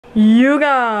You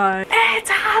guys, it's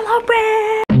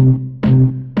Halloween!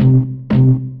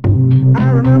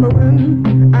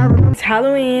 It's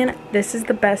Halloween. This is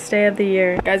the best day of the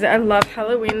year. Guys, I love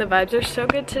Halloween. The vibes are so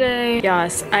good today.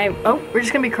 Yes, oh, we're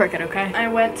just gonna be crooked, okay? I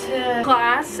went to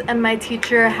class and my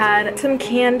teacher had some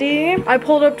candy. I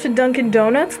pulled up to Dunkin'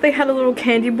 Donuts. They had a little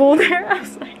candy bowl there. I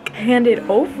was like, hand it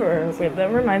over. Wait,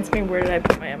 that reminds me, where did I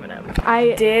put my M&M?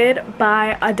 I did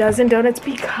buy a dozen donuts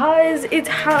because it's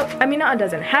half a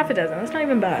dozen. That's not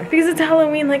even bad. Because it's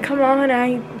Halloween, like, come on,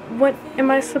 what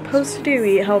am I supposed to do?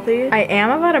 Eat healthy? I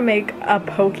am about to make a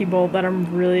poke bowl that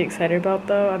I'm really excited about,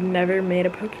 though. I've never made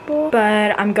a poke bowl,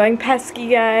 but I'm going pesky,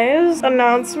 guys.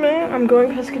 Announcement, I'm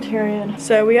going pescatarian.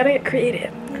 So we gotta get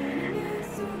creative.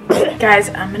 Guys,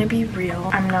 I'm gonna be real.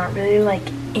 I'm not really like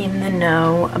in the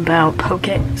know about poke.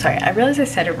 Sorry, I realized I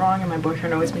said it wrong and my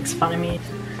boyfriend always makes fun of me.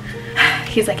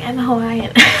 He's like, I'm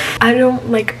Hawaiian. I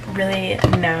don't like really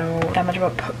know that much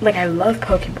about I love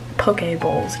poke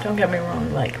bowls, don't get me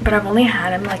wrong, like, but I've only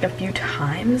had them like a few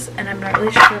times and I'm not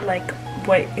really sure like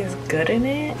what is good in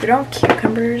it. We don't have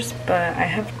cucumbers, but I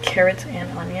have carrots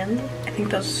and onions. I think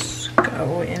those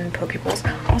go in poke bowls.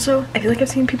 Also, I feel like I've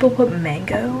seen people put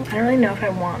mango. I don't really know if I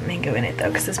want mango in it though,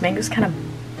 because this mango's kind of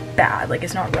bad, like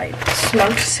it's not ripe.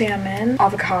 Smoked salmon,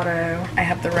 avocado. I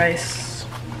have the rice.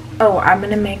 Oh, I'm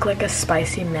gonna make like a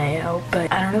spicy mayo,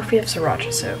 but I don't know if we have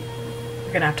sriracha, so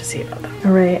we're gonna have to see about that.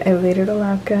 All right, I laid it all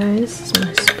out, guys. This is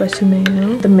my spicy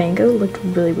mayo. The mango looked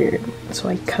really weird, so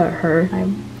I cut her.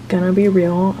 I'm gonna be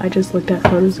real, I just looked at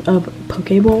photos of poke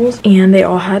bowls and they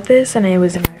all had this and it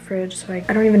was in my fridge, so I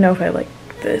don't even know if I like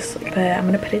this, but I'm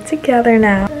gonna put it together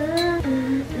now.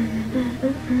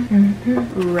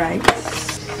 Rice.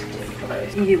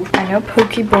 I know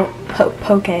poke is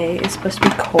supposed to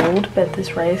be cold, but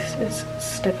this rice is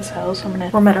stiff as hell, so I'm gonna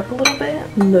warm it up a little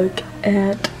bit. Look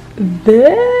at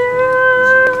this.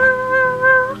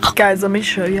 Guys, let me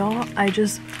show y'all.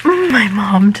 My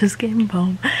mom just came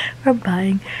home from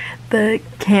buying the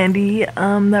candy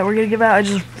that we're gonna give out. I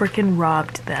just freaking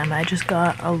robbed them. I just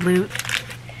got a loot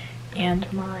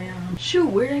and my shoot,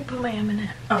 where did I put my M&M?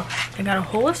 Oh, I got a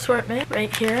whole assortment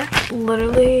right here.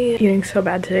 Literally eating so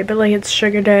bad today, but like it's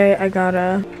sugar day. I got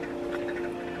a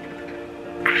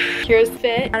here's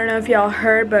fit. I don't know if y'all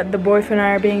heard, but the boyfriend and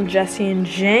I are being Jesse and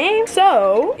James,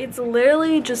 so it's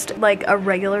literally just like a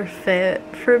regular fit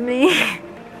for me.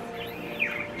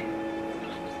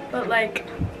 But like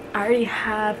I already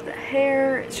have the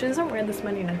hair. She doesn't wear this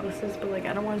many necklaces, but like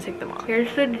I don't want to take them off.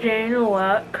 Here's the Jane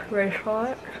Luck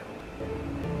bracelet.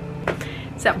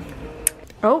 So,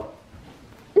 oh.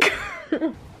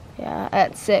 Yeah,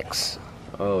 at 6.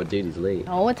 Oh, dude, he's late.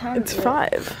 Oh, what time It's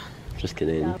 5. Just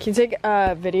kidding. Can you take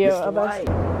a video of us?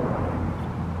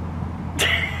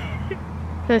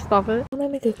 Can I stop it? I want to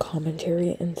make a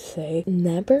commentary and say,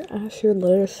 never ask your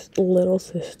little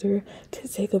sister to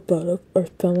take a photo or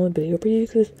film a video for you,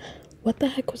 because what the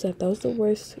heck was that? That was the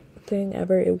worst thing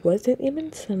ever. It wasn't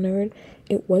even centered.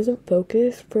 It wasn't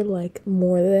focused for like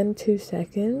more than 2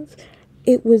 seconds.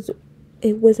 It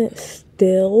wasn't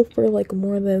still for like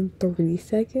more than 3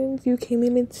 seconds. You can't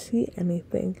even see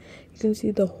anything. You can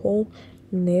see the whole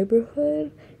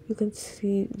neighborhood. You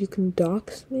can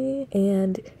dox me,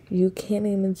 and you can't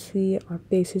even see our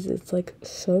faces. It's like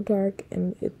so dark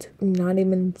and it's not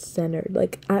even centered.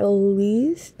 Like, at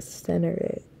least center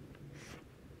it.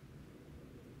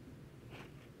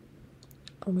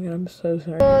 Oh my god, I'm so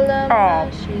sorry. Oh.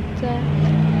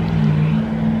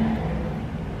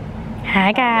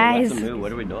 Hi guys. What's the move?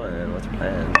 What are we doing? What's the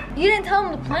plan? You didn't tell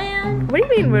him the plan. What do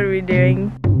you mean, what are we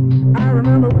doing? I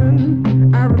remember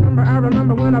when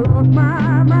I lost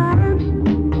my mind.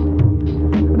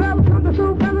 There was something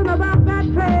so pleasant about that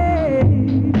place.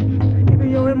 Even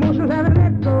your emotions haven't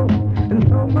let go, and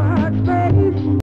so much space.